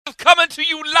Coming to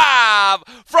you live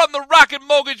from the Rocket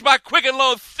Mortgage by Quicken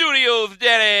Loan Studios,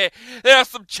 Daddy. There are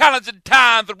some challenging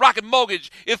times, and Rocket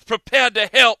Mortgage is prepared to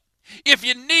help. If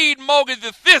you need mortgage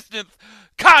assistance,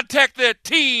 contact their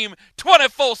team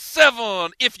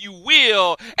 24/7, if you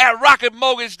will, at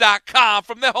rocketmortgage.com,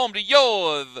 from their home to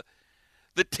yours.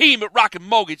 The team at Rocket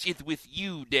Mortgage is with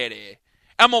you, Daddy.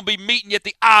 I'm going to be meeting you at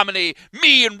the Omni,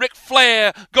 me and Ric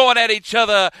Flair going at each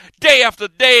other day after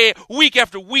day, week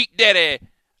after week, Daddy.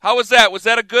 How was that? Was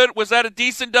that a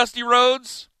decent Dusty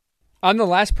Rhodes? I'm the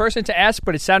last person to ask,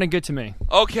 but it sounded good to me.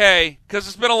 Okay, because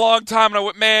it's been a long time, and I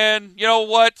went, man, you know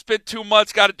what? It's been 2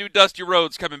 months. Got to do Dusty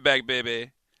Rhodes coming back, baby.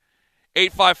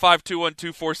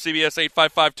 855-2124-CBS,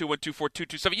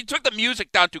 855-2124-227. You took the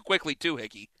music down too quickly, too,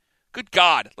 Hickey. Good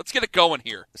God. Let's get it going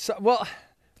here. Well,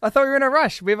 I thought we were in a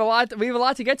rush. We have a lot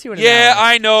to get to in an Yeah, hour.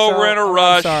 I know. So, we're in a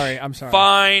rush. I'm sorry.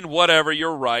 Fine, whatever.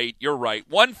 You're right.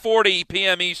 1:40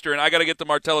 p.m. Eastern. I got to get to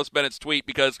Martellus Bennett's tweet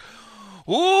because,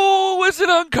 ooh, is it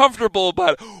uncomfortable,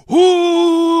 but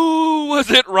ooh,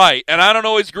 was it right? And I don't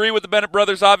always agree with the Bennett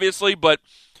brothers, obviously, but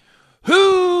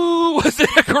who was it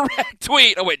a correct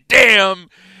tweet? I went, damn.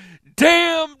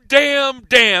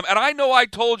 And I know I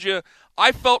told you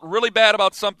I felt really bad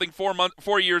about something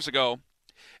 4 years ago,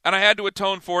 and I had to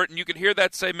atone for it, and you can hear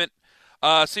that segment,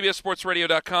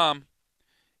 CBSSportsRadio.com,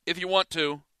 if you want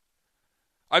to.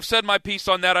 I've said my piece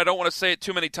on that. I don't want to say it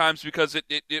too many times because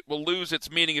it will lose its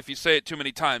meaning if you say it too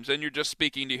many times, and you're just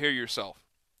speaking to hear yourself.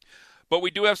 But we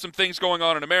do have some things going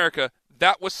on in America.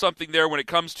 That was something there when it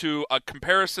comes to a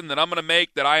comparison that I'm going to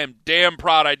make that I am damn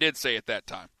proud I did say at that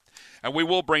time. And we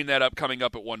will bring that up coming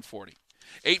up at 1:40.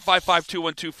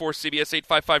 855-2124-CBS,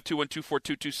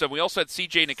 855-2124-227. We also had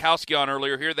C.J. Nikowski on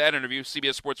earlier. Hear that interview,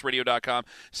 CBSSportsRadio.com.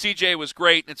 C.J. was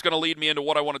great, and it's going to lead me into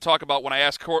what I want to talk about when I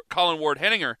ask Colin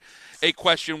Ward-Henninger a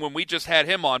question when we just had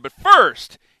him on. But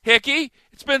first, Hickey,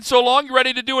 it's been so long. You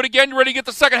ready to do it again? You ready to get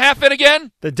the second half in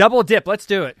again? The double dip. Let's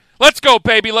do it. Let's go,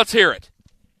 baby. Let's hear it.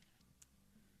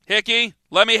 Hickey,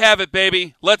 let me have it,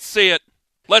 baby. Let's see it.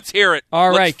 Let's hear it. All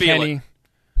Let's right, feel Kenny. it.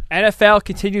 NFL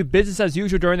continued business as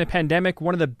usual during the pandemic.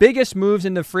 One of the biggest moves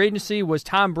in the free agency was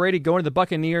Tom Brady going to the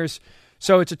Buccaneers.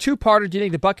 So it's a two-parter. Do you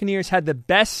think the Buccaneers had the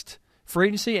best free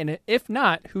agency? And if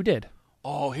not, who did?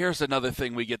 Oh, here's another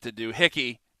thing we get to do.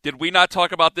 Hickey, did we not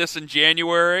talk about this in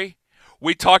January?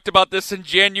 We talked about this in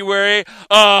January.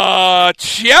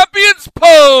 Champions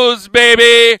pose,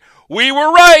 baby. We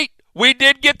were right. We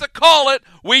did get to call it.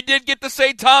 We did get to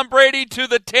say Tom Brady to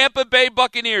the Tampa Bay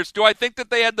Buccaneers. Do I think that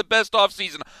they had the best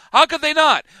offseason? How could they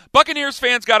not? Buccaneers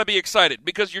fans got to be excited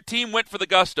because your team went for the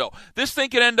gusto. This thing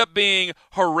could end up being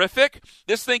horrific.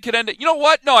 This thing could end up, you know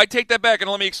what? No, I take that back, and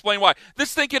let me explain why.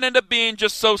 This thing could end up being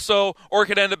just so-so, or it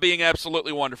could end up being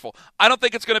absolutely wonderful. I don't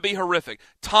think it's going to be horrific.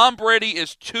 Tom Brady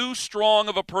is too strong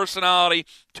of a personality,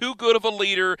 too good of a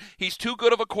leader. He's too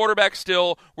good of a quarterback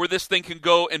still where this thing can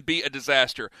go and be a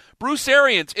disaster. Bruce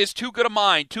Arians is too good a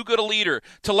mind, too good a leader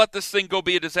to let this thing go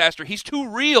be a disaster. He's too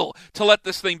real to let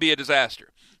this thing be a disaster.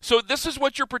 So this is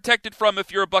what you're protected from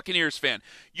if you're a Buccaneers fan.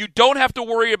 You don't have to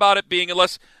worry about it being,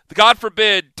 unless, God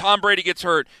forbid, Tom Brady gets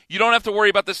hurt, you don't have to worry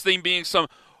about this thing being some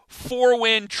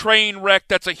 4-win train wreck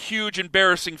that's a huge,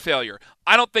 embarrassing failure.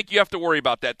 I don't think you have to worry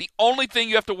about that. The only thing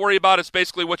you have to worry about is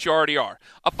basically what you already are,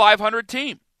 a 500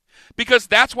 team. Because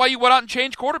that's why you went out and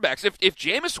changed quarterbacks. If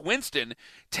Jameis Winston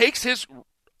takes his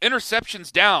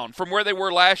interceptions down from where they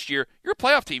were last year, you're a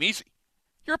playoff team, easy.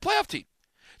 You're a playoff team.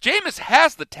 Jameis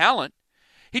has the talent.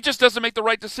 He just doesn't make the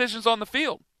right decisions on the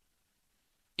field.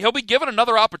 He'll be given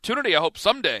another opportunity, I hope,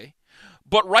 someday.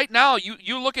 But right now,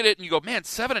 you look at it and you go, man,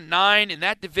 7-9 in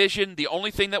that division, the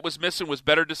only thing that was missing was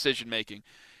better decision-making.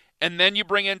 And then you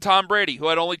bring in Tom Brady, who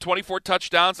had only 24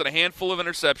 touchdowns and a handful of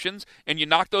interceptions, and you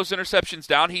knock those interceptions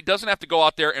down. He doesn't have to go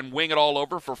out there and wing it all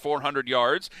over for 400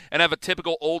 yards and have a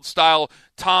typical old-style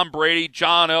Tom Brady,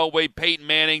 John Elway, Peyton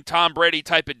Manning, Tom Brady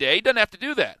type of day. He doesn't have to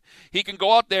do that. He can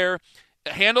go out there,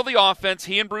 handle the offense,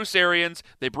 he and Bruce Arians,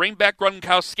 they bring back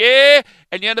Gronkowski,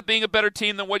 and you end up being a better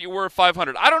team than what you were at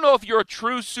 500. I don't know if you're a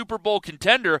true Super Bowl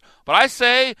contender, but I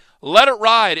say let it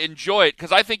ride, enjoy it,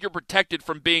 because I think you're protected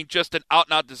from being just an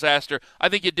out-and-out disaster. I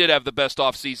think you did have the best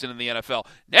offseason in the NFL.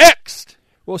 Next!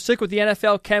 We'll stick with the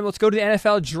NFL, Ken. Let's go to the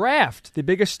NFL draft. The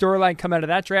biggest storyline coming out of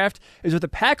that draft is what the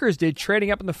Packers did,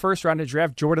 trading up in the first round to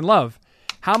draft Jordan Love.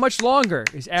 How much longer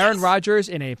is Aaron Rodgers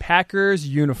in a Packers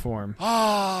uniform?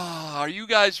 Are you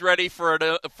guys ready for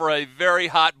a very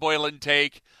hot boiling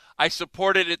take? I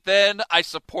supported it then. I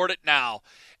support it now.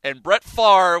 And Brett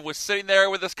Favre was sitting there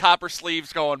with his copper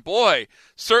sleeves going, boy,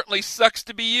 certainly sucks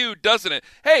to be you, doesn't it?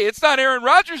 Hey, it's not Aaron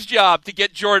Rodgers' job to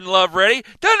get Jordan Love ready.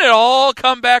 Doesn't it all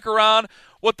come back around?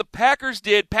 What the Packers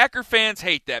did, Packer fans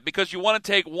hate that because you want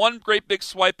to take one great big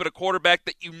swipe at a quarterback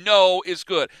that you know is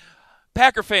good.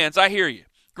 Packer fans, I hear you.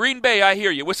 Green Bay, I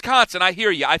hear you. Wisconsin, I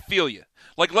hear you. I feel you.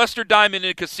 Like Lester Diamond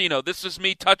in a casino. This is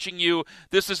me touching you.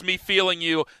 This is me feeling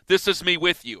you. This is me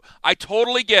with you. I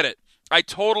totally get it. I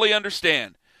totally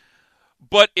understand.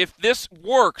 But if this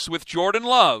works with Jordan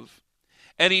Love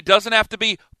and he doesn't have to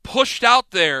be pushed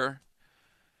out there,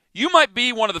 you might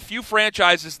be one of the few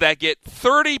franchises that get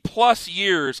 30-plus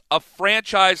years of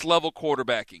franchise-level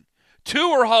quarterbacking. 2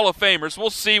 are Hall of Famers. We'll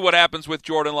see what happens with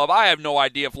Jordan Love. I have no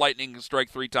idea if lightning can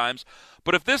strike 3 times.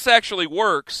 But if this actually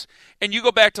works, and you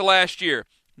go back to last year,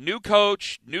 new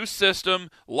coach, new system,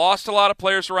 lost a lot of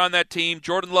players around that team.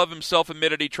 Jordan Love himself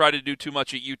admitted he tried to do too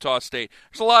much at Utah State.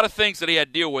 There's a lot of things that he had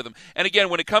to deal with him. And again,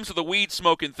 when it comes to the weed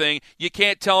smoking thing, you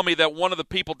can't tell me that one of the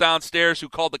people downstairs who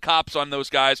called the cops on those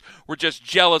guys were just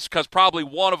jealous because probably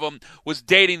one of them was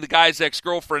dating the guy's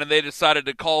ex-girlfriend and they decided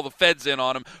to call the feds in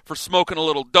on him for smoking a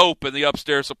little dope in the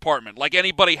upstairs apartment. Like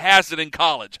anybody has it in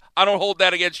college. I don't hold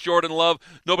that against Jordan Love.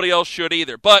 Nobody else should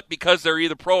either. But because they're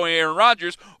either pro Aaron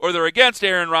Rodgers or they're against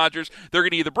Aaron Rodgers, they're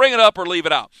going to either bring it up or leave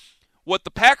it out. What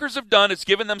the Packers have done is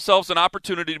given themselves an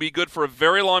opportunity to be good for a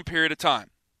very long period of time.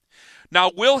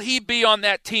 Now, will he be on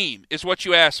that team is what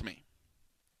you asked me.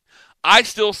 I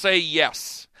still say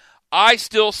yes. I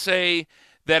still say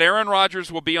that Aaron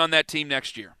Rodgers will be on that team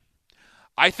next year.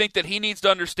 I think that he needs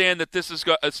to understand that this is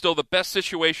still the best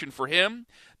situation for him.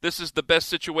 This is the best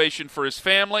situation for his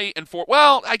family and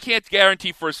well, I can't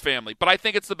guarantee for his family, but I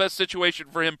think it's the best situation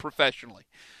for him professionally.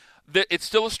 It's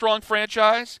still a strong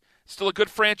franchise, still a good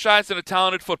franchise and a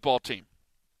talented football team.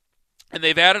 And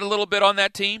they've added a little bit on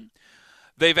that team.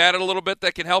 They've added a little bit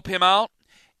that can help him out.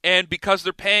 And because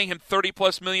they're paying him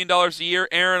 $30+ million a year,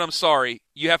 Aaron, I'm sorry,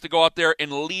 you have to go out there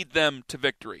and lead them to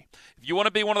victory. If you want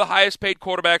to be one of the highest paid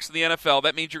quarterbacks in the NFL,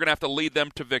 that means you're going to have to lead them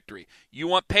to victory. You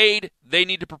want paid, they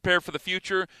need to prepare for the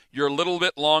future. You're a little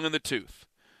bit long in the tooth.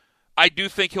 I do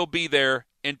think he'll be there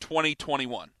in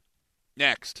 2021.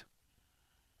 Next.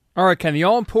 All right, Ken, the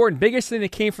all-important biggest thing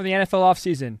that came from the NFL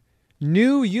offseason,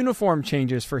 new uniform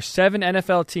changes for 7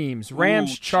 NFL teams,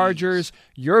 Rams, Chargers,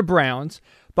 your Browns,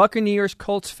 Buccaneers,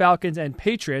 Colts, Falcons, and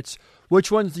Patriots.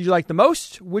 Which ones did you like the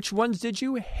most? Which ones did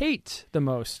you hate the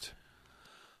most?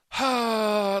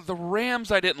 The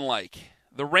Rams I didn't like.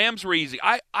 The Rams were easy.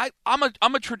 I'm a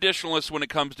traditionalist when it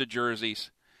comes to jerseys.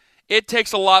 It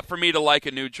takes a lot for me to like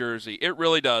a new jersey. It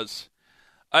really does.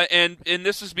 And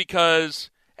this is because,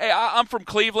 hey, I'm from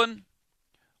Cleveland.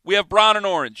 We have brown and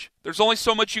orange. There's only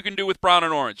so much you can do with brown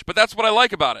and orange. But that's what I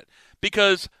like about it.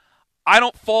 Because I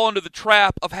don't fall into the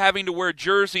trap of having to wear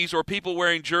jerseys or people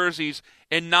wearing jerseys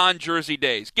in non-jersey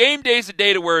days. Game day is a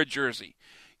day to wear a jersey.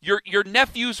 Your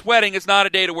nephew's wedding is not a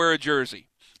day to wear a jersey.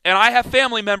 And I have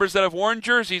family members that have worn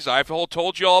jerseys. I've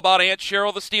told you all about Aunt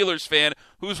Cheryl, the Steelers fan,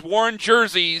 who's worn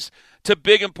jerseys to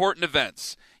big important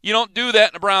events. You don't do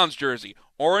that in a Browns jersey.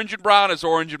 Orange and brown is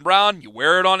orange and brown. You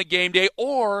wear it on a game day,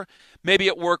 or maybe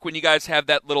at work when you guys have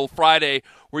that little Friday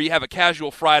where you have a casual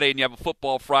Friday and you have a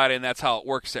football Friday, and that's how it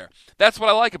works there. That's what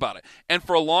I like about it. And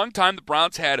for a long time, the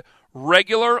Browns had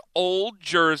regular old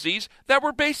jerseys that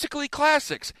were basically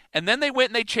classics. And then they went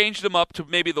and they changed them up to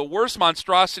maybe the worst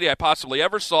monstrosity I possibly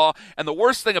ever saw. And the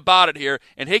worst thing about it here,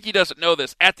 and Hickey doesn't know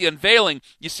this, at the unveiling,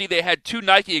 you see they had 2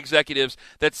 Nike executives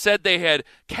that said they had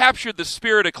captured the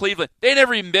spirit of Cleveland. They'd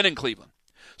never even been in Cleveland.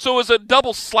 So it was a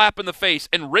double slap in the face,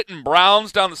 and written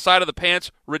Browns down the side of the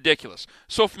pants, ridiculous.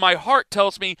 So if my heart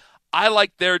tells me I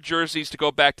like their jerseys to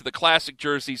go back to the classic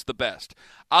jerseys the best.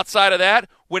 Outside of that,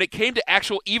 when it came to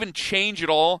actual even change at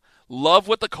all, love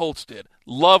what the Colts did.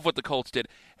 Love what the Colts did.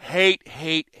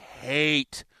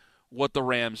 Hate what the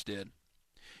Rams did.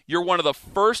 You're one of the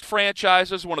first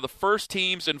franchises, one of the first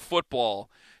teams in football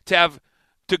to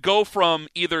go from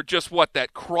either just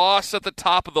that cross at the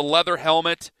top of the leather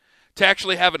helmet to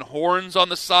actually having horns on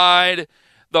the side,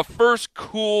 the first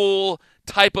cool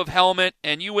type of helmet,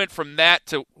 and you went from that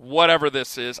to whatever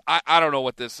this is. I don't know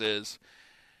what this is.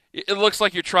 It looks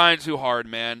like you're trying too hard,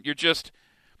 man. You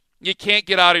can't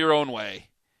get out of your own way.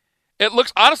 It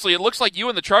looks like you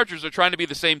and the Chargers are trying to be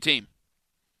the same team.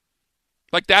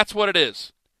 Like, that's what it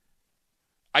is.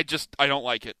 I don't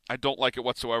like it. I don't like it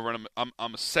whatsoever, and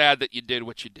I'm sad that you did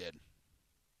what you did.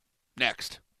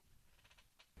 Next.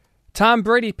 Tom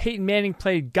Brady, Peyton Manning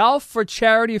played golf for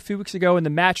charity a few weeks ago in the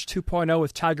Match 2.0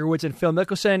 with Tiger Woods and Phil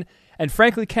Mickelson. And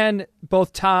frankly, Ken,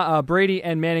 both Brady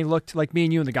and Manning looked like me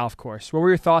and you in the golf course. What were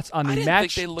your thoughts on the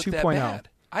Match 2.0?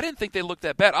 I didn't think they looked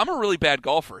that bad. I'm a really bad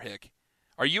golfer, Hick.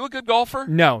 Are you a good golfer?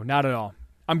 No, not at all.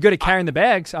 I'm good at carrying the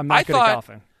bags. I'm not good at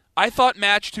golfing. I thought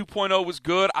Match 2.0 was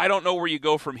good. I don't know where you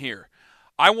go from here.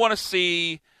 I want to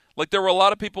see, like there were a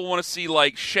lot of people want to see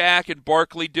like Shaq and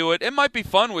Barkley do it. It might be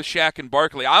fun with Shaq and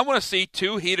Barkley. I want to see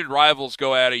two heated rivals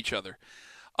go at each other.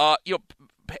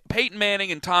 Peyton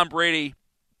Manning and Tom Brady,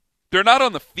 they're not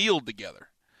on the field together.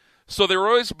 So they were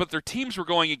always, but their teams were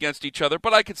going against each other.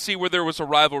 But I could see where there was a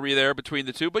rivalry there between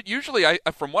the two. But usually,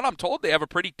 from what I'm told, they have a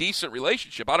pretty decent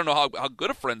relationship. I don't know how good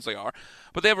of friends they are,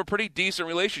 but they have a pretty decent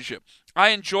relationship. I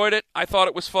enjoyed it. I thought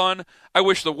it was fun. I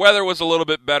wish the weather was a little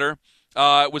bit better.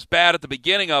 It was bad at the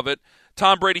beginning of it.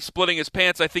 Tom Brady splitting his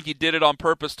pants, I think he did it on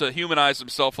purpose to humanize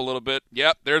himself a little bit.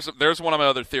 Yep, there's one of my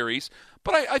other theories.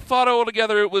 But I thought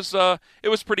altogether it was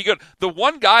pretty good. The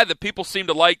one guy that people seem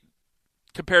to like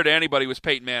compared to anybody was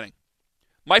Peyton Manning.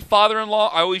 My father-in-law,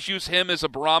 I always use him as a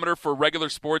barometer for regular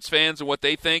sports fans and what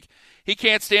they think. He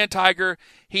can't stand Tiger.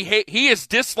 He has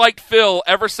disliked Phil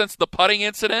ever since the putting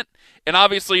incident, and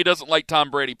obviously he doesn't like Tom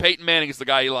Brady. Peyton Manning is the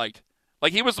guy he liked.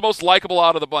 Like, he was the most likable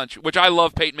out of the bunch, which I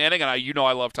love Peyton Manning, and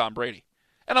I love Tom Brady.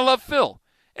 And I love Phil.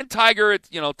 And Tiger,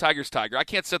 Tiger's Tiger. I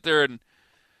can't sit there and,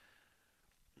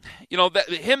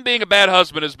 him being a bad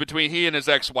husband is between he and his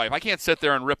ex-wife. I can't sit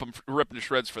there and rip him to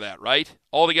shreds for that, right?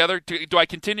 Altogether? Do I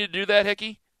continue to do that,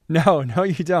 Hickey? No,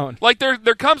 you don't. Like, there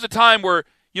comes a time where,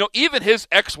 even his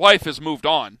ex-wife has moved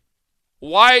on.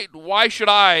 Why should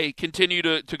I continue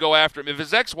to go after him? If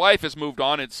his ex-wife has moved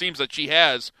on, it seems that she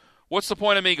has, what's the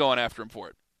point of me going after him for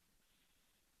it?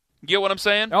 You get what I'm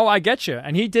saying? Oh, I get you.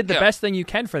 And he did the best thing you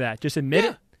can for that. Just admit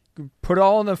it. Put it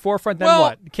all in the forefront, then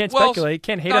what? You can't speculate. You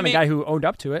can't hate on the guy who owned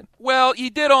up to it. Well, he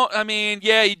did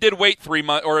he did wait 3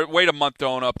 months, or wait a month to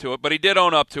own up to it, but he did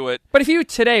own up to it. But if you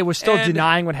today was still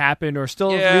denying what happened or still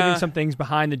leaving some things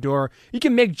behind the door, you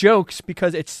can make jokes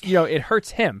because it's, it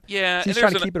hurts him. Yeah. He's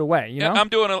trying to keep it away, I'm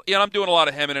doing a lot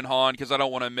of hemming and hawing because I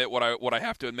don't want to admit what I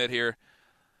have to admit here.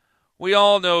 We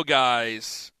all know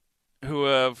guys who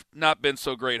have not been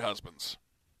so great husbands.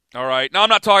 All right. Now, I'm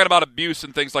not talking about abuse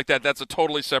and things like that. That's a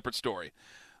totally separate story.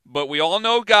 But we all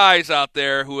know guys out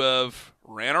there who have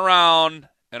ran around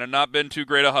and have not been too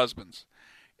great of husbands.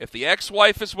 If the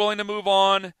ex-wife is willing to move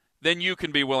on, then you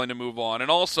can be willing to move on.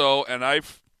 And also, and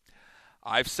I've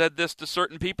said this to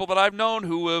certain people that I've known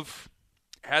who have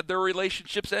had their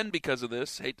relationships end because of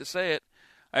this. Hate to say it.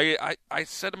 I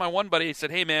said to my one buddy, he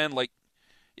said, hey, man,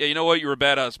 yeah, you know what? You're a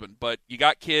bad husband, but you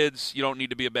got kids. You don't need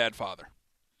to be a bad father.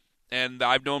 And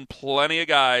I've known plenty of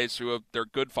guys they're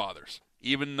good fathers,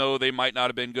 even though they might not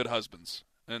have been good husbands.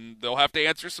 And they'll have to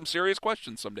answer some serious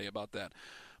questions someday about that.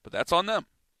 But that's on them.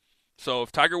 So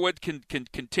if Tiger Woods can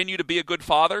continue to be a good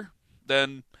father,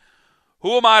 then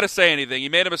who am I to say anything? He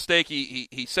made a mistake.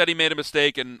 He said he made a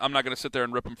mistake, and I'm not going to sit there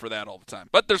and rip him for that all the time.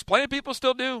 But there's plenty of people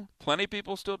still do. Plenty of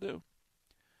people still do.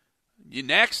 You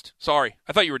next? Sorry.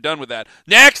 I thought you were done with that.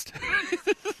 Next!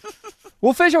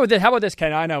 We'll finish up with this. How about this,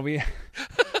 Ken? I know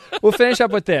We'll finish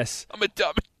up with this. I'm a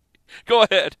dummy. Go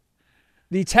ahead.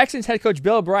 The Texans head coach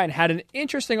Bill O'Brien had an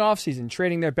interesting offseason,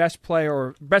 trading their best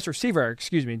receiver,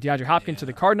 DeAndre Hopkins to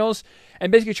the Cardinals,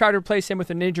 and basically tried to replace him with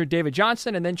an injured David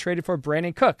Johnson, and then traded for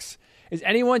Brandon Cooks. Is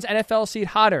anyone's NFL seat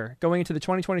hotter going into the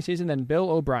 2020 season than Bill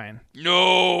O'Brien?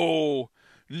 No.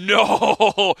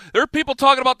 There are people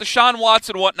talking about Deshaun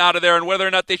Watson and whatnot of there and whether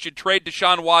or not they should trade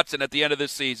Deshaun Watson at the end of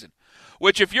this season.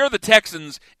 Which, if you're the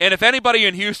Texans, and if anybody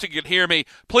in Houston can hear me,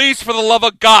 please, for the love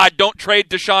of God, don't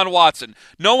trade Deshaun Watson.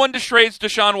 No one trades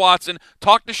Deshaun Watson.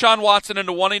 Talk Deshaun Watson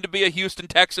into wanting to be a Houston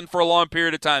Texan for a long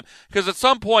period of time. Because at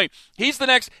some point, he's the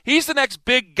next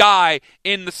big guy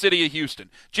in the city of Houston.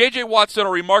 J.J. Watt's done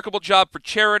a remarkable job for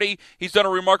charity. He's done a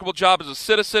remarkable job as a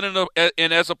citizen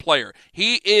and as a player.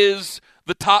 He is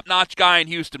the top-notch guy in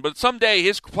Houston, but someday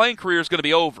his playing career is going to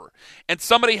be over. And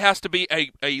somebody has to be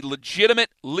a legitimate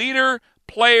leader,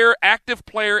 player, active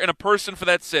player, and a person for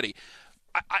that city.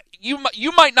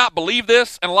 You might not believe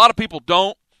this, and a lot of people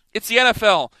don't. It's the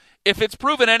NFL. If it's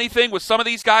proven anything with some of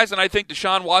these guys, and I think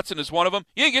Deshaun Watson is one of them,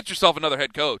 you can get yourself another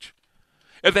head coach.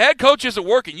 If the head coach isn't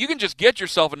working, you can just get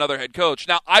yourself another head coach.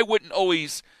 Now, I wouldn't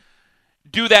always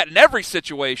do that in every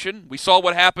situation. We saw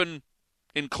what happened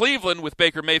in Cleveland with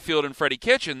Baker Mayfield and Freddie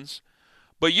Kitchens.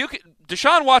 But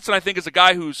Deshaun Watson, I think, is a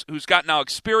guy who's got now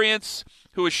experience,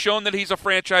 who has shown that he's a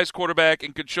franchise quarterback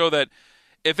and could show that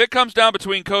if it comes down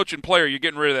between coach and player, you're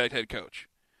getting rid of that head coach.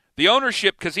 The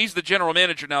ownership, because he's the general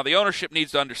manager now, the ownership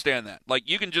needs to understand that. Like,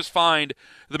 you can just find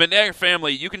the McNair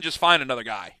family, you can just find another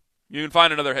guy. You can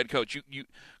find another head coach.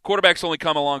 Quarterbacks only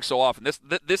come along so often.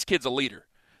 This kid's a leader.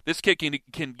 This kid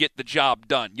can get the job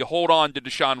done. You hold on to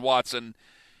Deshaun Watson.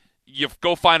 You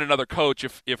go find another coach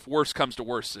if worse comes to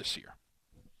worse this year.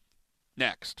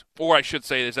 Next. Or I should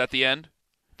say, is that the end?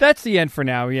 That's the end for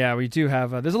now. Yeah, we do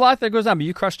have there's a lot that goes on, but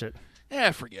you crushed it.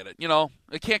 Forget it.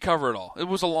 I can't cover it all. It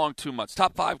was a long 2 months.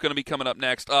 Top 5 going to be coming up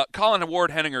next. Colin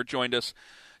Ward-Henninger joined us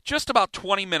just about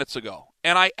 20 minutes ago,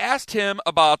 and I asked him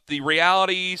about the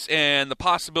realities and the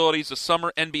possibilities of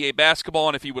summer NBA basketball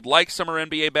and if he would like summer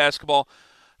NBA basketball.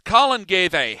 Colin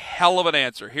gave a hell of an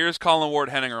answer. Here's Colin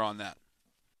Ward-Henninger on that.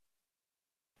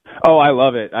 Oh, I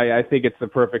love it. I think it's the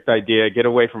perfect idea. Get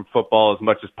away from football as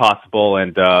much as possible,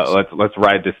 and let's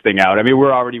ride this thing out. I mean,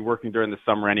 we're already working during the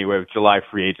summer anyway with July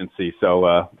free agency,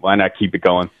 so why not keep it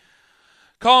going?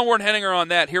 Colin Ward-Henninger on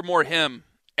that. Hear more of him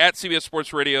at CBS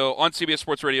Sports Radio on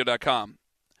CBSSportsRadio.com.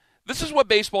 This is what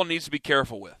baseball needs to be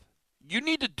careful with. You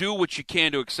need to do what you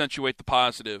can to accentuate the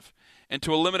positive and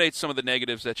to eliminate some of the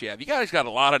negatives that you have. You guys got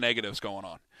a lot of negatives going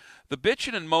on. The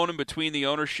bitching and moaning between the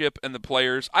ownership and the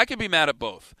players, I can be mad at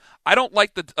both. I don't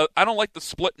like the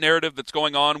split narrative that's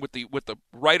going on with the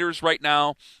writers right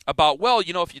now about,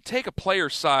 if you take a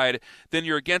player's side, then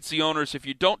you're against the owners. If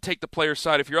you don't take the player's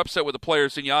side, if you're upset with the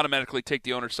players, then you automatically take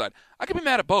the owner's side. I can be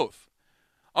mad at both.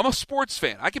 I'm a sports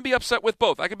fan. I can be upset with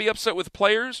both. I can be upset with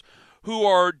players who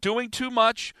are doing too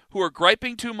much, who are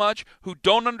griping too much, who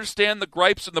don't understand the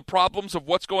gripes and the problems of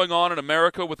what's going on in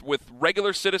America with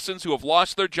regular citizens who have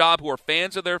lost their job, who are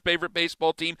fans of their favorite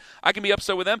baseball team. I can be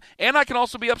upset with them, and I can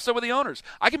also be upset with the owners.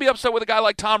 I can be upset with a guy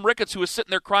like Tom Ricketts, who is sitting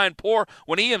there crying poor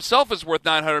when he himself is worth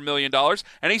 $900 million,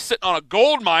 and he's sitting on a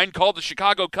gold mine called the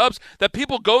Chicago Cubs, that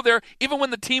people go there even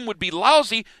when the team would be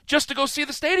lousy just to go see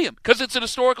the stadium because it's an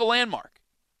historical landmark.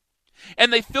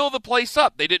 And they fill the place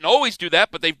up. They didn't always do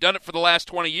that, but they've done it for the last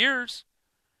 20 years.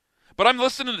 But I'm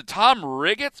listening to Tom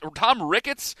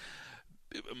Ricketts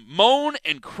moan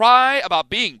and cry about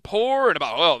being poor and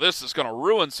about, this is going to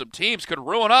ruin some teams, could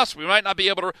ruin us. We might not be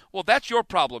able to. Well, that's your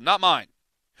problem, not mine.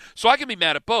 So I can be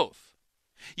mad at both.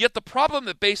 Yet the problem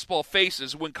that baseball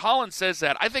faces, when Colin says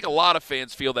that, I think a lot of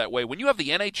fans feel that way. When you have the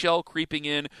NHL creeping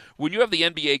in, when you have the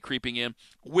NBA creeping in,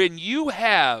 when you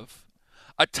have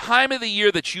a time of the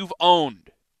year that you've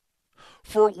owned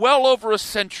for well over a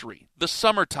century, the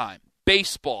summertime,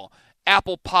 baseball,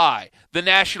 apple pie, the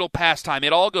national pastime,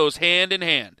 it all goes hand in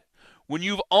hand. When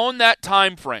you've owned that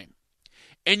time frame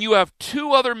and you have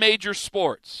two other major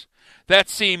sports that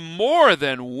seem more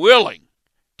than willing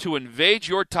to invade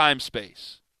your time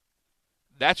space,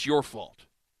 that's your fault.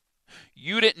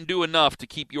 You didn't do enough to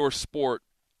keep your sport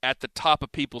at the top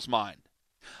of people's mind.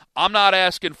 I'm not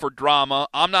asking for drama.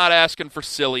 I'm not asking for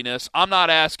silliness. I'm not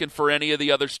asking for any of the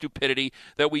other stupidity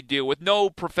that we deal with. No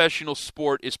professional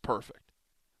sport is perfect.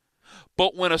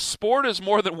 But when a sport is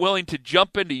more than willing to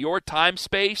jump into your time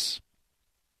space,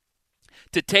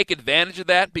 to take advantage of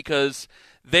that because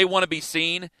they want to be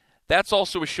seen, that's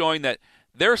also showing that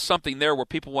there's something there where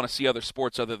people want to see other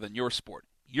sports other than your sport.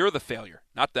 You're the failure,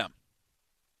 not them.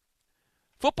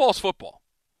 Football's football.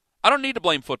 I don't need to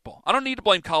blame football. I don't need to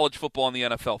blame college football and the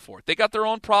NFL for it. They got their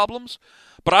own problems,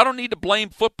 but I don't need to blame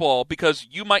football because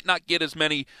you might not get as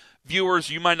many viewers,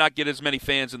 you might not get as many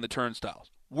fans in the turnstiles.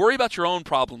 Worry about your own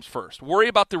problems first. Worry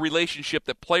about the relationship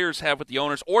that players have with the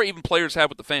owners or even players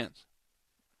have with the fans.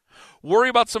 Worry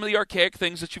about some of the archaic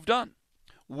things that you've done.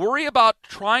 Worry about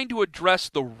trying to address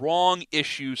the wrong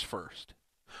issues first.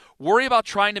 Worry about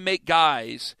trying to make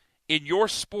guys in your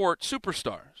sport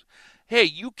superstars. Hey,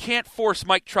 you can't force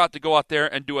Mike Trout to go out there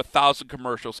and do 1,000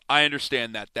 commercials. I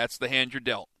understand that. That's the hand you're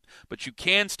dealt. But you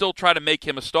can still try to make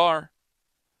him a star.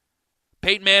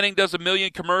 Peyton Manning does 1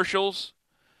 million commercials.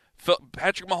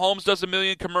 Patrick Mahomes does 1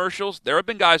 million commercials. There have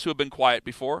been guys who have been quiet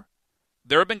before.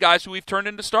 There have been guys who we've turned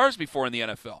into stars before in the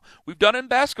NFL. We've done it in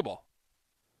basketball.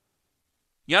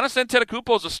 Giannis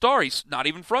Antetokounmpo is a star. He's not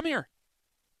even from here.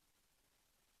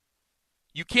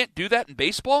 You can't do that in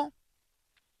baseball?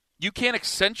 You can't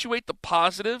accentuate the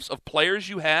positives of players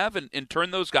you have and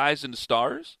turn those guys into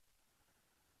stars?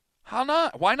 How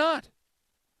not? Why not?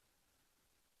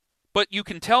 But you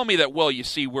can tell me that, you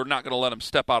see, we're not going to let them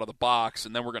step out of the box,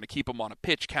 and then we're going to keep them on a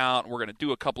pitch count, and we're going to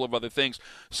do a couple of other things.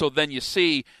 So then you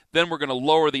see, then we're going to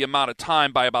lower the amount of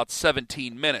time by about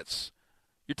 17 minutes.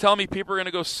 You're telling me people are going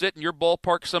to go sit in your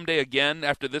ballpark someday again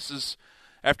after this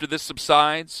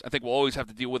subsides? I think we'll always have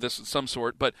to deal with this in some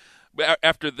sort, but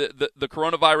after the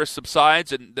coronavirus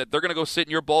subsides, and that they're going to go sit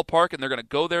in your ballpark and they're going to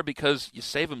go there because you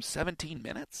save them 17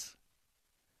 minutes?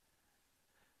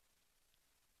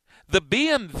 The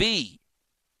BMV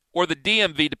or the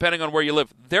DMV, depending on where you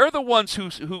live, they're the ones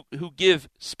who give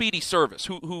speedy service,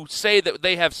 who say that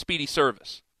they have speedy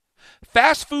service.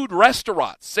 Fast food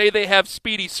restaurants say they have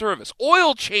speedy service.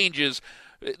 Oil changes,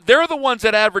 they're the ones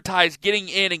that advertise getting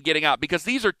in and getting out because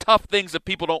these are tough things that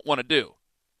people don't want to do.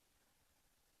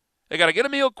 They got to get a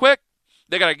meal quick.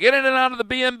 They got to get in and out of the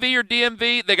BMV or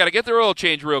DMV. They got to get their oil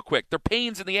change real quick. They're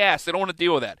pains in the ass. They don't want to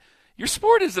deal with that. Your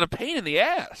sport isn't a pain in the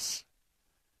ass.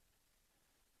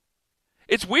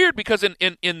 It's weird because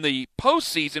in the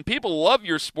postseason, people love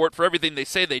your sport for everything they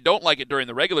say. They don't like it during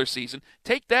the regular season.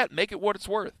 Take that and make it what it's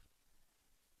worth.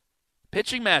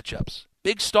 Pitching matchups,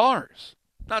 big stars.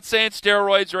 Not saying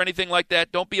steroids or anything like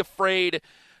that. Don't be afraid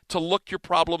to look your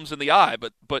problems in the eye.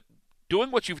 But doing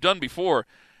what you've done before,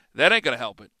 that ain't going to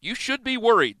help it. You should be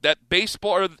worried that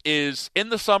baseball is in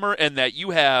the summer and that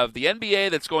you have the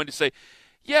NBA that's going to say,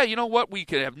 yeah, you know what? We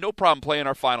could have no problem playing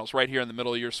our finals right here in the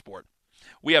middle of your sport.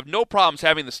 We have no problems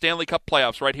having the Stanley Cup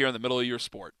playoffs right here in the middle of your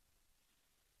sport.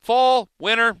 Fall,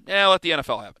 winter, let the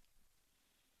NFL have it.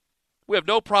 We have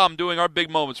no problem doing our big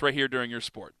moments right here during your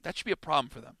sport. That should be a problem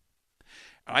for them.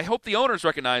 And I hope the owners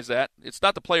recognize that. It's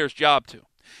not the player's job to.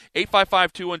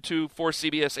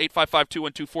 855-212-4CBS,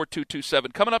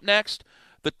 855-212-4227. Coming up next,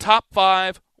 the top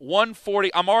 5,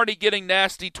 140. I'm already getting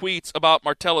nasty tweets about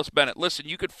Martellus Bennett. Listen,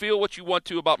 you could feel what you want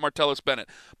to about Martellus Bennett,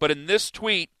 but in this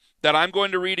tweet that I'm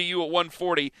going to read to you at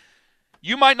 140,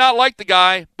 you might not like the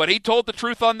guy, but he told the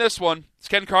truth on this one. It's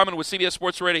Ken Carman with CBS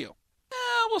Sports Radio.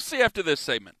 We'll see after this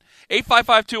segment.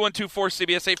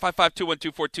 855-212-4CBS,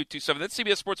 855-212-4227. That's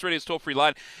CBS Sports Radio's toll-free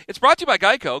line. It's brought to you by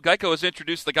Geico. Geico has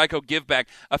introduced the Geico Give Back,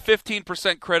 a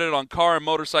 15% credit on car and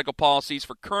motorcycle policies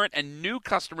for current and new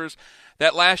customers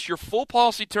that last your full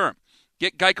policy term.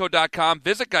 Get Geico.com,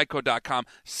 visit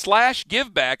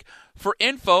Geico.com/giveback for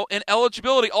info and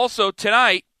eligibility. Also,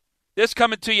 tonight, this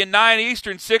coming to you 9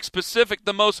 Eastern, 6 Pacific.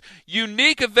 The most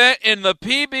unique event in the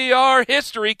PBR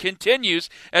history continues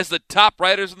as the top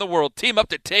writers in the world team up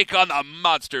to take on the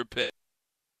Monster Pit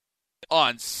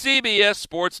on CBS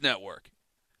Sports Network.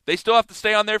 They still have to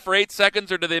stay on there for 8 seconds,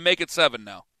 or do they make it 7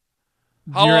 now?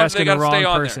 How You're long asking do they got the to stay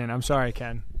wrong on person. there? I'm sorry,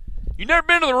 Ken. You never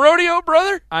been to the rodeo,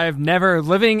 brother? I have never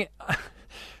living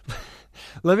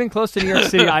close to New York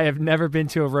City. I have never been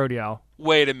to a rodeo.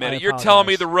 Wait a minute. You're telling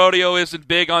me the rodeo isn't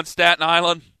big on Staten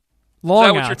Island? Long Is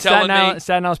that what Island. you're telling me?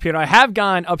 Staten Island's Peter. I have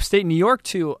gone upstate New York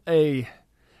to I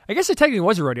guess it technically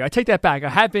was a rodeo. I take that back. I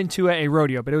have been to a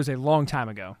rodeo, but it was a long time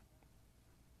ago.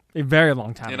 A very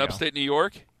long time ago. In upstate New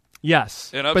York? Yes.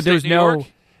 In upstate but there was New no. York?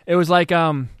 It was like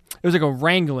a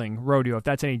wrangling rodeo, if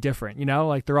that's any different. You know,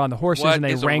 like they're on the horses and they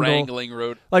What is wrangle. a wrangling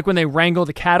road? Like when they wrangle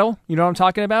the cattle. You know what I'm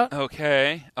talking about?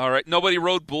 Okay. All right. Nobody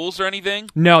rode bulls or anything?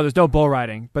 No, there's no bull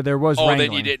riding, but there was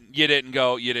wrangling. Then you didn't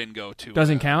go to.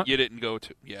 Doesn't count? You didn't go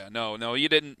to. Yeah. No, you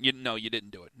didn't. You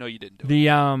didn't do it. No, you didn't do The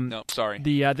it. No, sorry.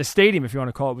 The stadium, if you want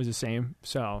to call it, was the same.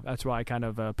 So that's why I kind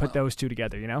of put those two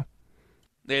together. You know.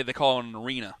 They call it an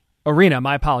arena. Arena.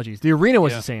 My apologies. The arena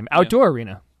was the same. Outdoor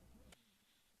arena.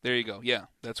 There you go. Yeah,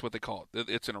 that's what they call it.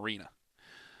 It's an arena.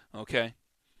 Okay.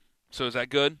 So is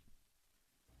that good?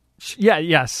 Yeah.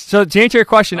 Yes. So to answer your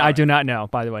question, All I right. do not know.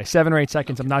 By the way, 7 or 8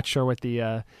 seconds. I'm not sure what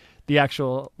the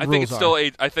actual. I think rules it's are. still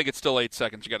 8. I think it's still 8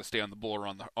 seconds. You got to stay on the bull or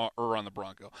on the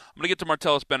Bronco. I'm going to get to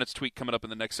Martellus Bennett's tweet coming up in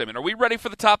the next segment. Are we ready for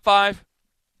the top 5?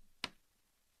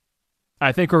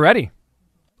 I think we're ready.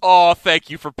 Oh, thank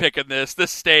you for picking this.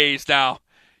 This stays now.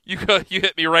 You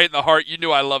hit me right in the heart. You knew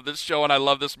I love this show and I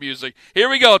love this music. Here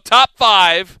we go. Top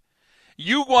 5.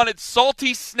 You wanted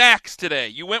salty snacks today.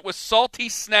 You went with salty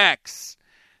snacks.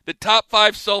 The top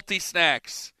 5 salty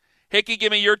snacks. Hickey,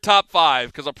 give me your top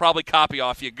 5 because I'll probably copy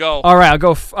off you. Go. All right, I'll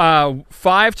go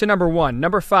 5 to number 1.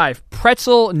 Number 5,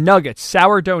 pretzel nuggets,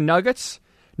 sourdough nuggets.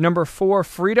 Number 4,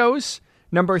 Fritos.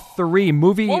 Number 3,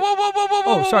 movie. Whoa.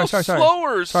 Oh, sorry.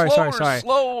 Slower.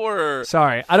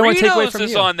 Sorry, I don't want to take away Fritos from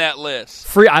is you. on that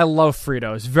list. I love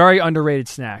Fritos. Very underrated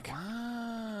snack.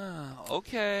 Wow.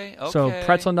 Okay. So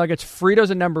pretzel nuggets, Fritos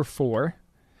at number 4.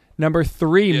 Number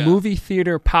 3, movie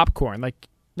theater popcorn. Like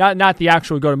not the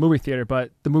actual go to movie theater,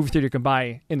 but the movie theater you can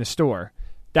buy in the store.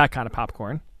 That kind of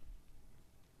popcorn.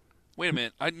 Wait a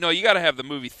minute. No, you got to have the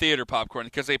movie theater popcorn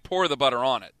because they pour the butter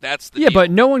on it. That's the Yeah, deal.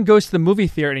 but no one goes to the movie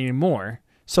theater anymore.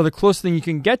 So the closest thing you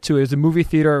can get to is the movie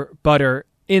theater butter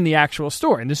in the actual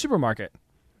store, in the supermarket.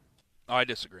 Oh, I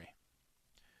disagree.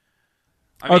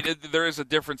 I mean, there is a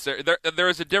difference there. There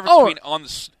is a difference between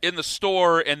in the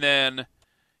store and then,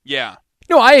 yeah.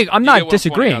 No, I'm not get what I'm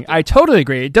disagreeing. pointing out there. I totally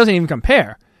agree. It doesn't even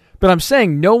compare. But I'm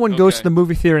saying no one goes to the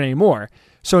movie theater anymore.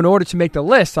 So in order to make the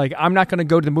list, like I'm not going to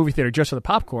go to the movie theater just for the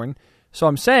popcorn. So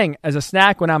I'm saying as a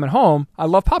snack when I'm at home, I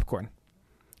love popcorn.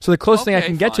 So the closest thing I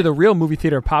can get to the real movie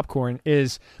theater popcorn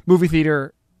is movie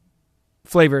theater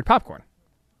flavored popcorn.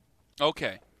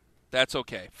 Okay. That's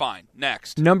okay. Fine.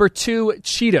 Next. Number 2,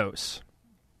 Cheetos.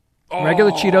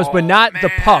 Regular Cheetos, but not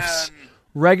the puffs.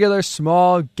 Regular,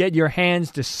 small, get your hands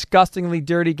disgustingly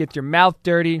dirty, get your mouth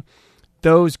dirty.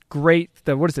 Those great,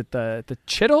 what is it, the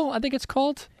Chittle, I think it's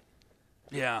called?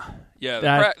 Yeah.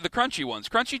 The crunchy ones.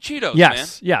 Crunchy Cheetos, man.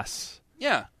 Yes.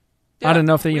 Yeah. I don't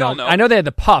know if they, we all know. I know they had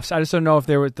the Puffs. I just don't know if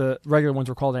the regular ones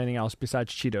were called anything else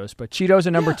besides Cheetos. But Cheetos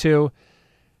are number 2.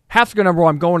 Have to go number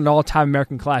 1. I'm going an all-time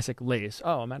American classic, Lay's.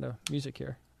 Oh, I'm out of music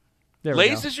here. There we go.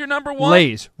 Lay's is your number 1?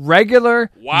 Lay's.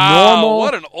 Regular, normal,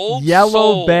 what an old yellow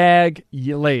soul. bag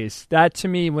Lay's. That, to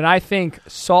me, when I think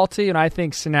salty and I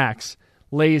think snacks,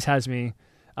 Lay's has me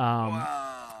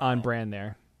on brand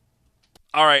there.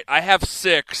 All right, I have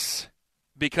 6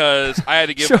 because I had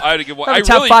to give. Sure. I had to give one. I I have a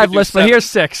top really 5 could do list, 7. but here's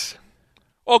 6.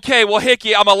 Okay, well,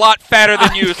 Hickey, I'm a lot fatter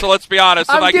than you, so let's be honest.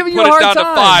 If I'm I could giving put you a it hard down to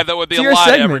time. 5, that would be It's a your lie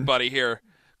to segment. everybody here.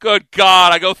 Good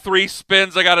God, I go 3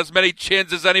 spins. I got as many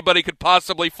chins as anybody could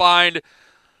possibly find.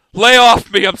 Lay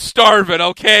off me, I'm starving,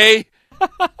 okay?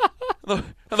 We'll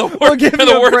give you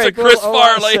a words break. of Chris We'll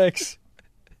allow Farley. 6.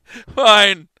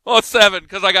 Fine. Well, 7,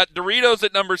 because I got Doritos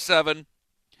at number 7.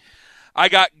 I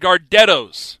got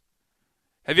Gardettos.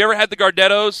 Have you ever had the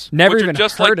Gardettos? Never Which even are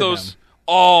just heard like of those. them.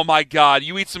 Oh, my God.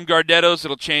 You eat some Gardettos,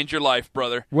 it'll change your life,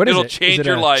 brother. What is it'll it? change is it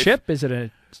your a life. chip? Is it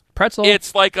a pretzel?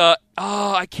 It's like a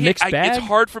I can't. Mixed bag? It's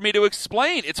hard for me to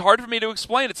explain. It's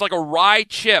like a rye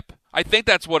chip. I think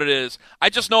that's what it is. I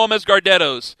just know them as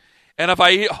Gardettos. And if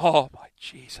I eat, oh my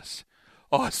Jesus,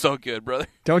 oh it's so good, brother.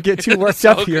 Don't get too It's worked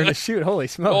so up here in good. the shoot. Holy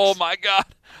smokes!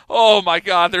 Oh my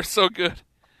God, they're so good.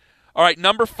 All right,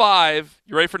 number 5.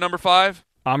 You ready for number 5?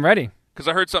 I'm ready. Because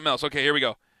I heard something else. Okay, here we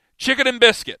go. Chicken and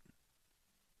biscuit.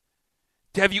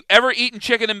 Have you ever eaten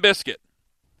chicken and biscuit?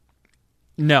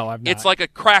 No, I've not. It's like a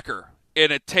cracker,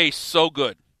 and it tastes so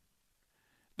good.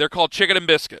 They're called chicken and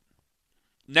biscuit.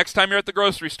 Next time you're at the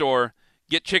grocery store,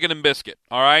 get chicken and biscuit,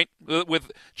 all right?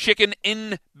 With chicken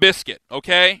in biscuit,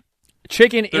 okay?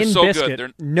 chicken They're in so good. biscuit.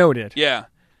 They're- Noted. Yeah.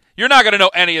 You're not going to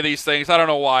know any of these things. I don't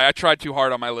know why. I tried too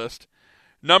hard on my list.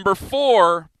 Number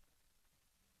 4,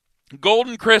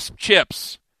 Golden Crisp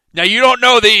chips. Now, you don't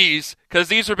know these because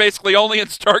these are basically only in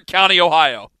Stark County,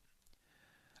 Ohio.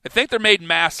 I think they're made in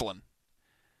Massillon.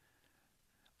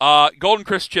 Golden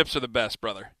Crisp chips are the best,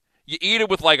 brother. You eat it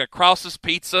with like a Krause's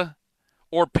pizza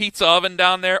or pizza oven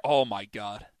down there. Oh, my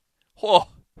God. I'm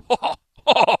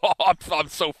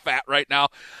so fat right now.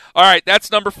 All right,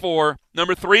 that's number 4.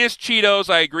 Number 3 is Cheetos.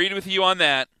 I agreed with you on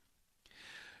that.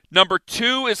 Number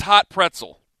 2 is hot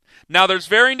pretzel. Now, there's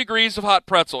varying degrees of hot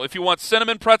pretzel. If you want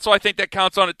cinnamon pretzel, I think that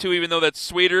counts on it too, even though that's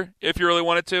sweeter if you really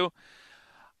wanted to.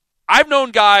 I've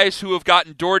known guys who have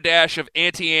gotten DoorDash of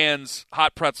Auntie Anne's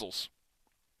hot pretzels.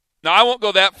 Now, I won't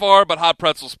go that far, but hot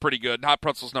pretzel's pretty good. Hot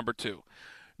pretzel's number 2.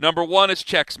 Number 1 is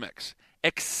Chex Mix.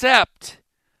 Except,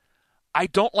 I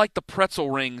don't like the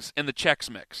pretzel rings in the Chex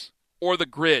Mix or the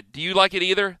grid. Do you like it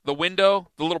either? The window,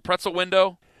 the little pretzel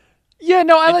window? Yeah,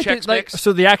 no, I like Chex it. Like, Mix?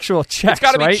 so the actual Chex, It's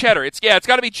got to right? be cheddar. It's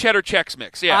got to be cheddar Chex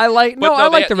Mix. Yeah, I like But I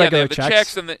like they the have regular the Chex.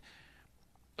 Chex and the.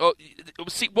 Oh,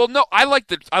 see, well, no, I like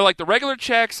the regular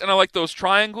Chex and I like those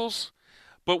triangles.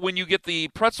 But when you get the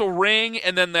pretzel ring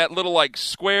and then that little like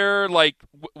square, like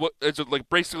what is it, like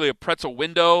basically a pretzel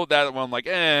window? That one, I'm like,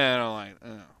 I don't like.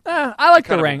 I like the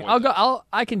kind of ring. avoid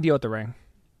I can deal with the ring.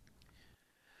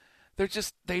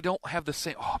 They don't have the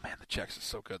same. Oh man, the Chex is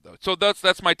so good though. So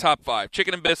that's my top 5: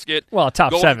 chicken and biscuit. Well,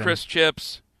 top Golden 7. Crisp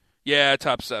chips. Yeah,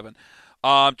 top 7.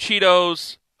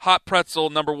 Cheetos, hot pretzel.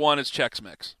 Number 1 is Chex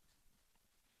Mix.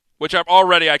 Which I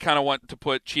kind of want to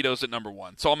put Cheetos at number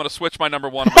 1. So I'm going to switch my number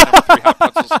 1 and my number 3. Hot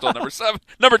pretzel's still number 7.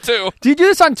 Number 2. Do you do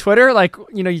this on Twitter? Like,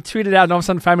 you tweet it out, and all of a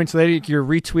sudden 5 minutes later, you're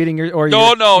retweeting you're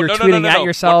tweeting at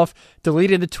yourself,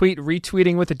 deleting the tweet,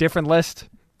 retweeting with a different list.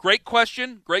 Great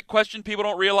question. Great question. People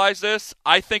don't realize this.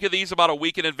 I think of these about a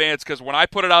week in advance because when I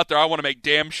put it out there, I want to make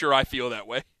damn sure I feel that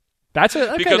way. That's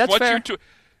fair.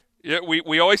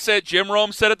 We always said, Jim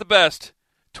Rome said it the best.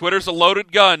 Twitter's a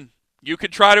loaded gun. You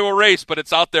can try to erase, but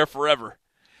it's out there forever.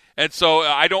 And so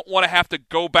I don't want to have to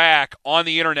go back on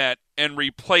the internet and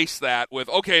replace that with,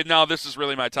 okay, now this is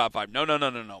really my top 5. No.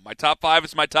 My top 5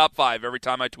 is my top 5 every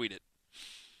time I tweet it.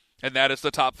 And that is the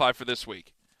top 5 for this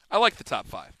week. I like the top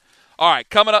 5. All right,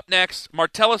 coming up next,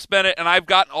 Martellus Bennett, and I've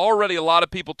gotten already a lot of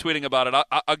people tweeting about it.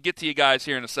 I'll get to you guys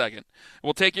here in a second.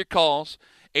 We'll take your calls,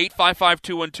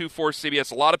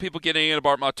 855-2124-CBS. A lot of people getting in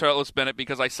about Martellus Bennett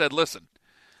because I said, listen,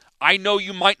 I know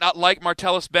you might not like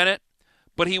Martellus Bennett,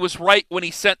 but he was right when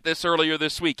he sent this earlier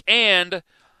this week. And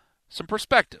some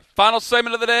perspective. Final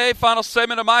segment of the day, final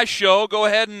segment of my show. Go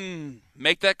ahead and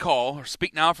make that call or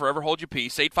speak now, forever hold your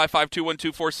peace.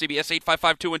 855-2124-CBS,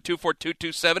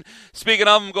 855-2124-227. Speaking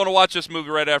of, I'm going to watch this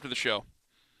movie right after the show.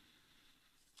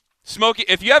 Smokey,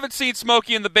 if you haven't seen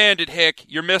Smokey and the Bandit, Hick,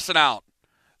 you're missing out.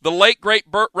 The late, great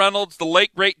Burt Reynolds, the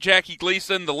late, great Jackie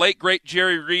Gleason, the late, great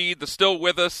Jerry Reed, the still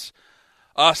with us,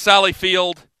 Sally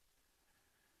Field.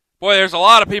 Boy, there's a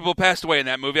lot of people who passed away in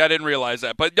that movie. I didn't realize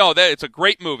that. But no, it's a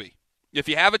great movie. if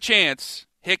you have a chance,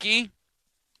 Hickey,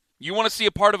 you want to see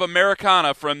a part of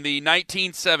Americana from the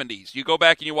 1970s, you go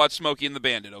back and you watch Smokey and the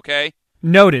Bandit, okay?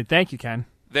 Noted. Thank you, Ken.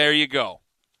 There you go.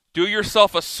 Do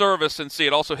yourself a service and see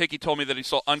it. Also, Hickey told me that he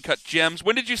saw Uncut Gems.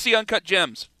 When did you see Uncut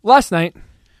Gems? Last night.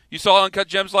 You saw Uncut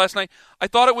Gems last night? I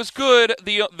thought it was good.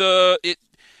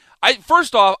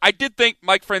 First off, I did think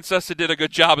Mike Francesa did a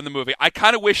good job in the movie. I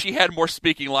kind of wish he had more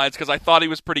speaking lines because I thought he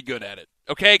was pretty good at it.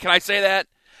 Okay, can I say that?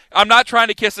 I'm not trying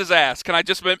to kiss his ass. Can I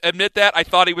just admit that? I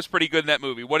thought he was pretty good in that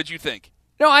movie. What did you think?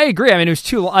 No, I agree. I mean, it was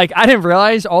too long. Like, I didn't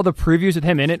realize all the previews with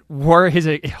him in it were his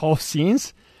whole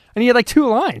scenes, and he had like 2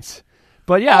 lines.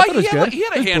 But yeah, I thought it was good. He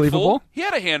had a handful. Believable. He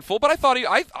had a handful, but I thought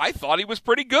he was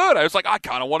pretty good. I was like, I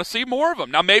kind of want to see more of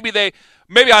him. Now maybe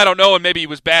I don't know, and maybe he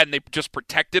was bad and they just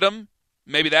protected him.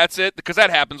 Maybe that's it, because that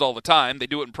happens all the time. They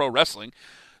do it in pro wrestling.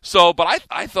 So, but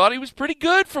I thought he was pretty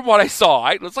good from what I saw.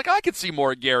 I was like, I could see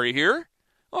more of Gary here.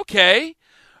 Okay,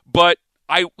 but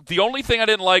the only thing I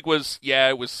didn't like was,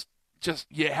 it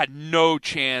had no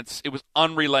chance. It was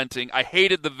unrelenting. I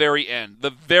hated the very end. The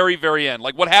very, very end.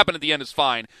 Like, what happened at the end is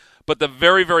fine, but the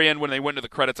very, very end when they went to the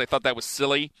credits, I thought that was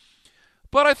silly.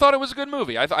 But I thought it was a good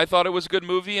movie. I thought it was a good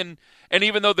movie, and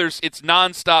even though it's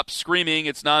nonstop screaming,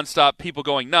 it's nonstop people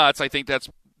going nuts, I think that's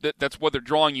what they're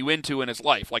drawing you into in his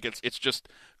life. Like, it's just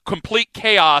complete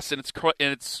chaos, and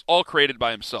it's all created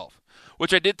by himself.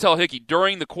 Which I did tell Hickey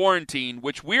during the quarantine,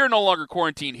 which we are no longer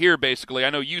quarantined here, basically. I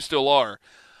know you still are.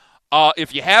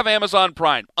 If you have Amazon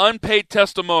Prime, unpaid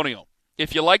testimonial,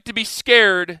 if you like to be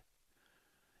scared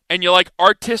and you like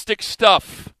artistic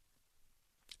stuff,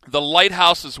 The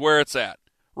Lighthouse is where it's at.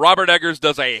 Robert Eggers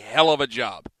does a hell of a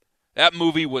job. That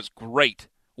movie was great.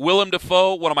 Willem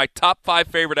Dafoe, one of my top 5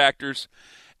 favorite actors,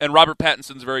 and Robert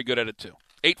Pattinson's very good at it too.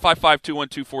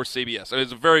 855-2124-CBS.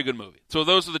 It's a very good movie. So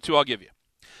those are the 2 I'll give you.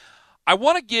 I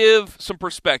want to give some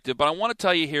perspective, but I want to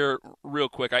tell you here real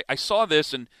quick. I saw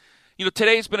this, and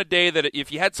today's been a day that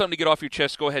if you had something to get off your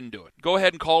chest, go ahead and do it. Go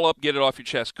ahead and call up, get it off your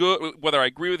chest. Good, whether I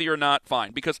agree with you or not,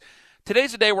 fine. Because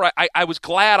today's a day where I was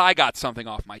glad I got something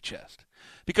off my chest.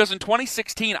 Because in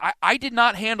 2016, I did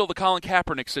not handle the Colin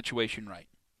Kaepernick situation right.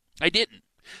 I didn't.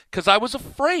 Because I was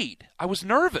afraid. I was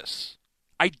nervous.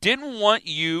 I didn't want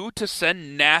you to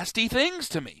send nasty things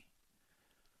to me.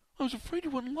 I was afraid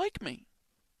you wouldn't like me.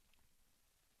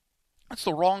 That's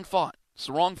the wrong thought. It's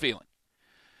the wrong feeling.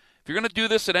 If you're going to do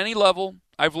this at any level,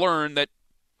 I've learned that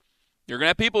you're going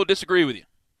to have people who disagree with you,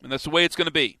 and that's the way it's going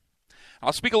to be.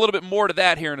 I'll speak a little bit more to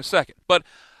that here in a second. But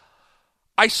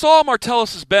I saw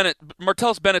Martellus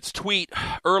Bennett's tweet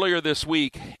earlier this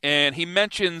week, and he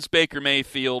mentions Baker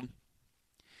Mayfield.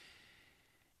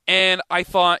 And I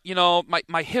thought,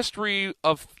 my history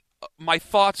of my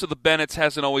thoughts of the Bennetts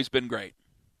hasn't always been great.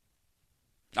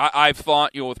 I've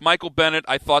thought, with Michael Bennett,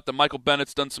 I thought that Michael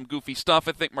Bennett's done some goofy stuff.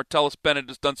 I think Martellus Bennett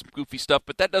has done some goofy stuff,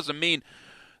 but that doesn't mean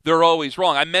they're always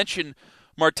wrong. I mentioned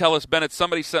Martellus Bennett.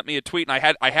 Somebody sent me a tweet,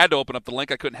 and I had to open up the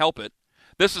link. I couldn't help it.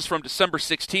 This is from December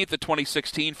 16th of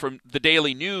 2016 from the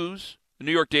Daily News, the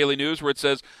New York Daily News, where it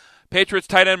says, Patriots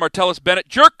tight end Martellus Bennett,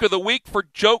 jerk of the week for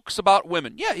jokes about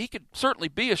women. Yeah, he could certainly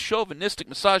be a chauvinistic,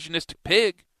 misogynistic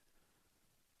pig.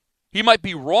 He might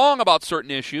be wrong about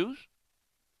certain issues,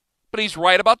 but he's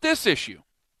right about this issue.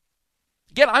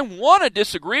 Again, I want to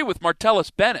disagree with Martellus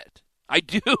Bennett. I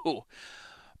do,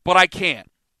 but I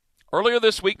can't. Earlier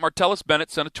this week, Martellus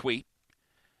Bennett sent a tweet,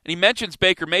 and he mentions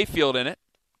Baker Mayfield in it.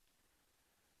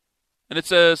 And it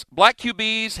says, black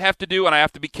QBs have to do, and I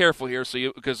have to be careful here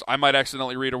because I might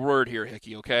accidentally read a word here,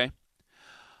 Hickey, okay?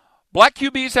 Black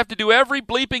QBs have to do every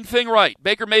bleeping thing right.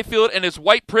 Baker Mayfield and his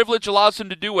white privilege allows him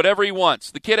to do whatever he wants.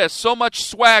 The kid has so much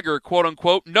swagger, quote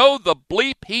unquote. No, the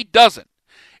bleep, he doesn't.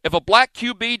 If a black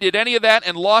QB did any of that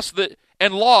and lost,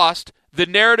 the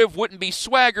narrative wouldn't be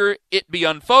swagger, it'd be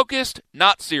unfocused,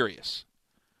 not serious.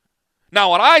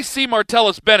 Now, when I see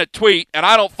Martellus Bennett tweet and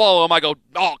I don't follow him, I go,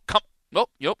 oh, come.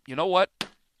 Nope, you know what?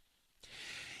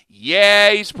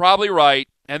 Yeah, he's probably right.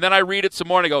 And then I read it some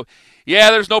more and I go,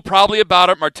 yeah, there's no probably about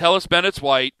it. Martellus Bennett's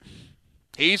white.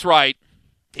 He's right.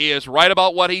 He is right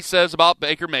about what he says about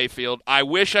Baker Mayfield. I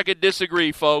wish I could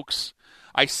disagree, folks.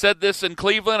 I said this in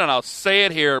Cleveland, and I'll say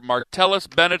it here. Martellus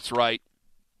Bennett's right.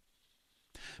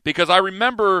 Because I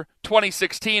remember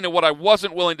 2016 and what I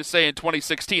wasn't willing to say in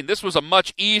 2016. This was a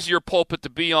much easier pulpit to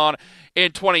be on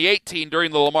in 2018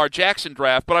 during the Lamar Jackson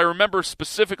draft, but I remember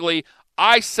specifically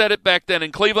I said it back then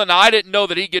in Cleveland. Now, I didn't know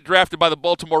that he'd get drafted by the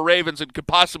Baltimore Ravens and could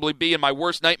possibly be in my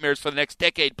worst nightmares for the next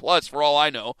decade plus, for all I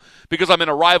know, because I'm in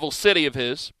a rival city of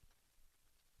his.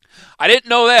 I didn't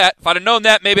know that. If I'd have known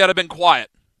that, maybe I'd have been quiet.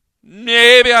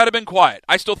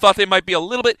 I still thought they might be a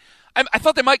little bit. I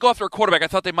thought they might go after a quarterback. I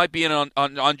thought they might be in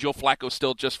on Joe Flacco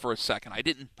still just for a second. I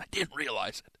didn't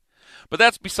realize it. But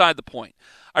that's beside the point.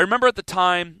 I remember at the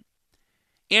time,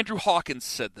 Andrew Hawkins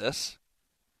said this.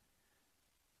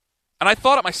 And I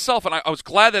thought it myself, and I was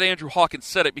glad that Andrew Hawkins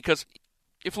said it, because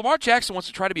if Lamar Jackson wants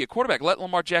to try to be a quarterback, let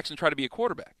Lamar Jackson try to be a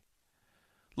quarterback.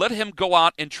 Let him go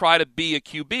out and try to be a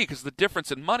QB, because the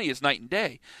difference in money is night and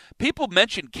day. People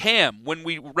mentioned Cam when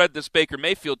we read this Baker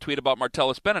Mayfield tweet about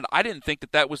Martellus Bennett. I didn't think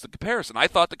that was the comparison. I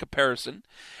thought the comparison,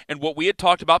 and what we had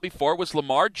talked about before, was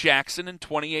Lamar Jackson in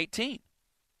 2018.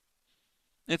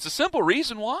 It's a simple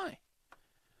reason why.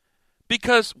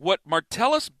 Because what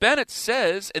Martellus Bennett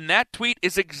says in that tweet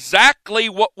is exactly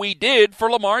what we did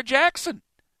for Lamar Jackson.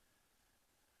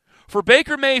 For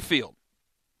Baker Mayfield,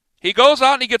 he goes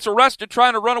out and he gets arrested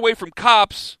trying to run away from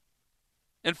cops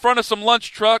in front of some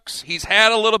lunch trucks. He's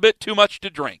had a little bit too much to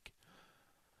drink.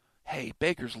 Hey,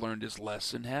 Baker's learned his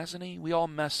lesson, hasn't he? We all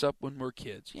mess up when we're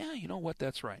kids. Yeah, you know what?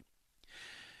 That's right.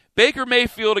 Baker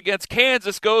Mayfield against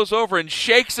Kansas goes over and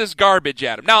shakes his garbage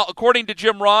at him. Now, according to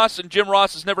Jim Ross, and Jim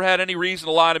Ross has never had any reason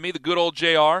to lie to me, the good old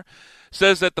JR,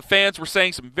 says that the fans were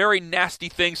saying some very nasty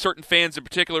things. Certain fans in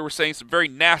particular were saying some very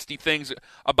nasty things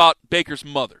about Baker's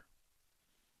mother.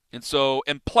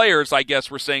 And players, I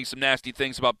guess, were saying some nasty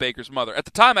things about Baker's mother. At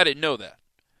the time, I didn't know that.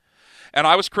 And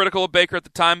I was critical of Baker at the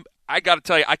time. I got to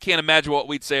tell you, I can't imagine what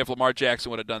we'd say if Lamar Jackson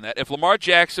would have done that. If Lamar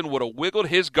Jackson would have wiggled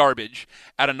his garbage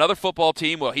at another football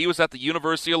team while he was at the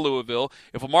University of Louisville,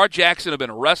 if Lamar Jackson had been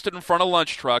arrested in front of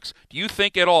lunch trucks, do you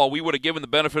think at all we would have given the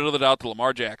benefit of the doubt to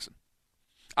Lamar Jackson?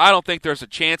 I don't think there's a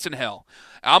chance in hell.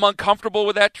 I'm uncomfortable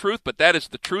with that truth, but that is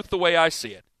the truth the way I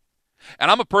see it.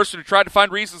 And I'm a person who tried to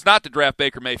find reasons not to draft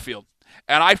Baker Mayfield.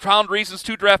 And I found reasons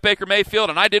to draft Baker Mayfield,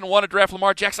 and I didn't want to draft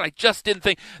Lamar Jackson. I just didn't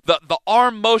think the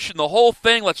arm motion, the whole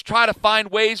thing, let's try to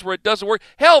find ways where it doesn't work.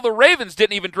 Hell, the Ravens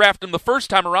didn't even draft him the first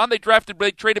time around. They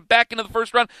traded back into the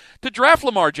first round to draft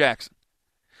Lamar Jackson.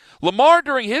 Lamar,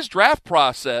 during his draft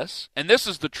process, and this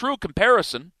is the true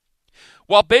comparison,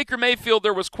 while Baker Mayfield,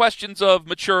 there was questions of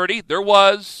maturity. There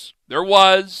was.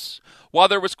 While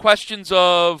there was questions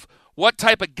of what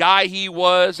type of guy he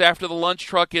was after the lunch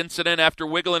truck incident, after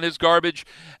wiggling his garbage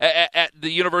at the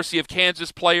University of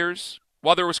Kansas players.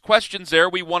 While there was questions there,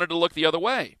 we wanted to look the other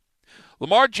way.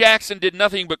 Lamar Jackson did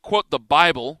nothing but quote the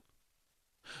Bible.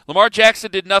 Lamar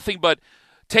Jackson did nothing but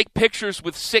take pictures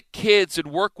with sick kids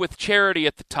and work with charity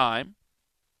at the time.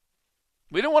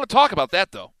 We didn't want to talk about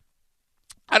that, though.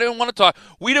 We didn't want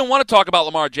to talk about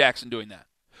Lamar Jackson doing that.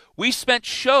 We spent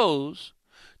shows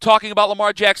talking about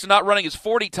Lamar Jackson not running his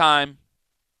 40 time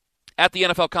at the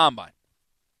NFL Combine.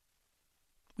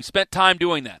 We spent time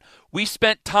doing that. We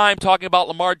spent time talking about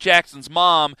Lamar Jackson's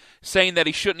mom saying that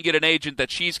he shouldn't get an agent,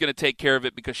 that she's going to take care of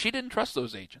it because she didn't trust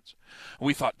those agents. And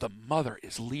we thought the mother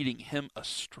is leading him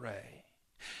astray.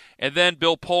 And then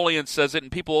Bill Polian says it,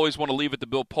 and people always want to leave it to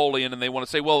Bill Polian, and they want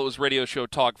to say, well, it was radio show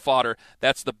talk fodder.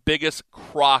 That's the biggest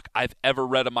crock I've ever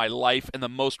read in my life and the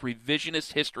most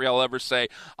revisionist history I'll ever say.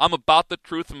 I'm about the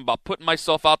truth. I'm about putting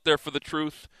myself out there for the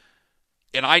truth.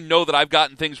 And I know that I've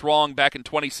gotten things wrong back in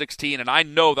 2016, and I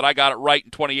know that I got it right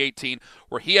in 2018,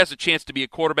 where he has a chance to be a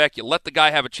quarterback. You let the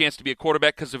guy have a chance to be a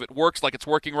quarterback, because if it works like it's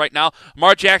working right now,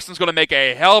 Lamar Jackson's going to make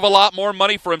a hell of a lot more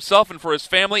money for himself and for his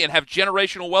family and have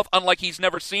generational wealth unlike he's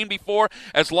never seen before,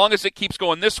 as long as it keeps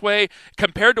going this way.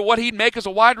 Compared to what he'd make as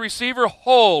a wide receiver,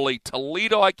 holy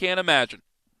Toledo, I can't imagine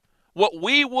what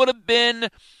we would have been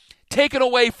taken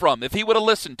away from if he would have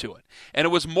listened to it. And it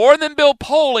was more than Bill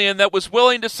Polian that was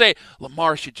willing to say,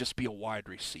 Lamar should just be a wide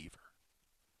receiver.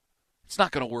 It's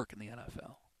not going to work in the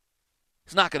NFL.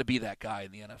 He's not going to be that guy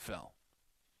in the NFL.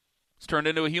 It's turned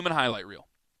into a human highlight reel.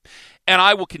 And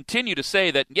I will continue to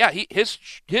say that, yeah,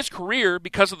 his career,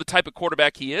 because of the type of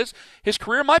quarterback he is, his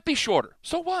career might be shorter.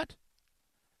 So what?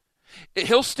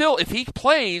 He'll still, if he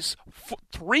plays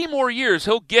 3 more years,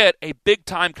 he'll get a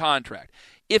big-time contract.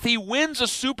 If he wins a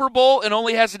Super Bowl and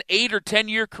only has an 8 or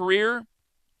 10-year career,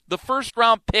 the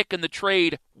first-round pick in the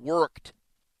trade worked.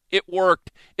 It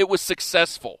worked. It was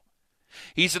successful.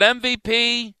 He's an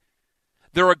MVP.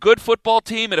 They're a good football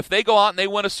team, and if they go out and they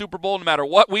win a Super Bowl, no matter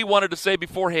what we wanted to say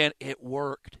beforehand, it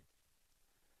worked.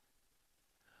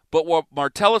 But what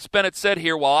Martellus Bennett said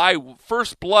here, while I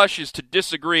first blush is to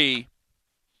disagree,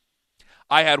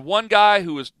 I had one guy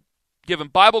who was giving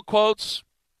Bible quotes,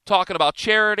 talking about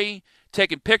charity,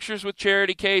 taking pictures with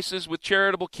charity cases, with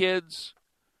charitable kids,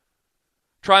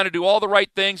 trying to do all the right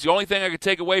things. The only thing I could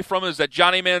take away from it is that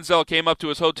Johnny Manziel came up to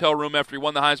his hotel room after he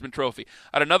won the Heisman Trophy.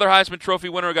 I had another Heisman Trophy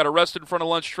winner who got arrested in front of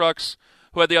lunch trucks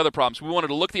who had the other problems. We wanted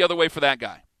to look the other way for that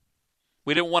guy.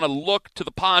 We didn't want to look to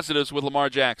the positives with Lamar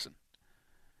Jackson.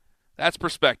 That's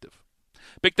perspective.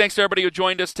 Big thanks to everybody who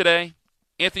joined us today.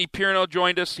 Anthony Pirno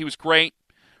joined us. He was great.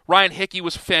 Ryan Hickey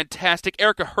was fantastic.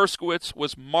 Erica Herskowitz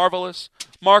was marvelous.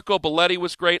 Marco Belletti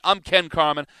was great. I'm Ken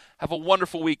Carman. Have a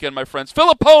wonderful weekend, my friends.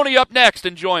 Filipponi up next.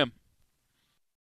 Enjoy him.